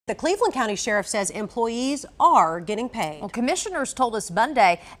The Cleveland County Sheriff says employees are getting paid. Well, commissioners told us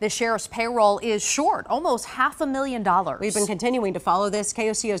Monday the sheriff's payroll is short, almost $500,000. We've been continuing to follow this.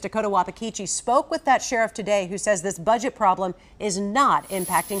 KOCO's Dakota Wapakichi spoke with that sheriff today who says this budget problem is not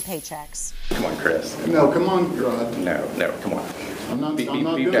impacting paychecks. Come on, Chris. No, come on, Rod. No, come on. I'm not Be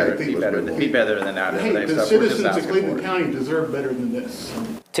doing better, anything be with better, it. be better than that. Hey, the citizens of Cleveland County deserve better than this.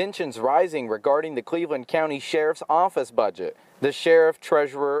 Tensions rising regarding the Cleveland County Sheriff's Office budget. The sheriff,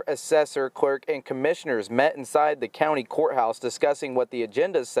 treasurer, assessor, clerk, and commissioners met inside the county courthouse discussing what the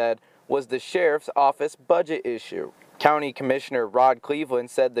agenda said was the sheriff's office budget issue. County Commissioner Rod Cleveland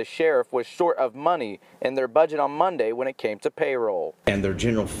said the sheriff was short of money in their budget on Monday when it came to payroll. And their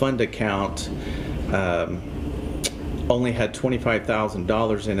general fund account only had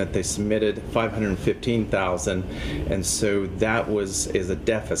 $25,000 in it. They submitted $515,000, and so that is a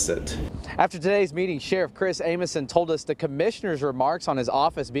deficit. After today's meeting, Sheriff Chris Amison told us the commissioner's remarks on his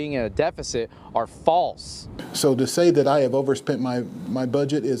office being in a deficit are false. So to say that I have overspent my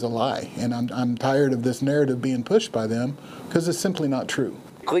budget is a lie, and I'm tired of this narrative being pushed by them because it's simply not true.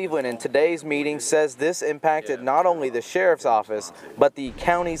 Cleveland in today's meeting says this impacted not only the sheriff's office, but the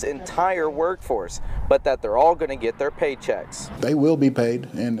county's entire workforce, but that they're all going to get their paychecks. They will be paid,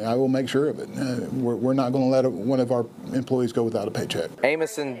 and I will make sure of it. We're not going to let one of our employees go without a paycheck.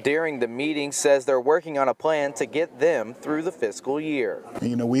 Amison during the meeting says they're working on a plan to get them through the fiscal year.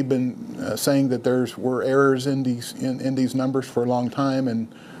 You know, we've been saying that were errors in these numbers for a long time,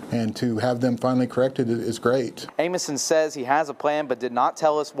 and to have them finally corrected is great. Amison says he has a plan but did not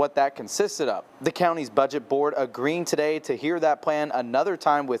tell us what that consisted of. The county's budget board agreeing today to hear that plan another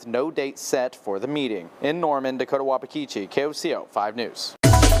time with no date set for the meeting. In Norman, Dakota Wapakichi, KOCO 5 News.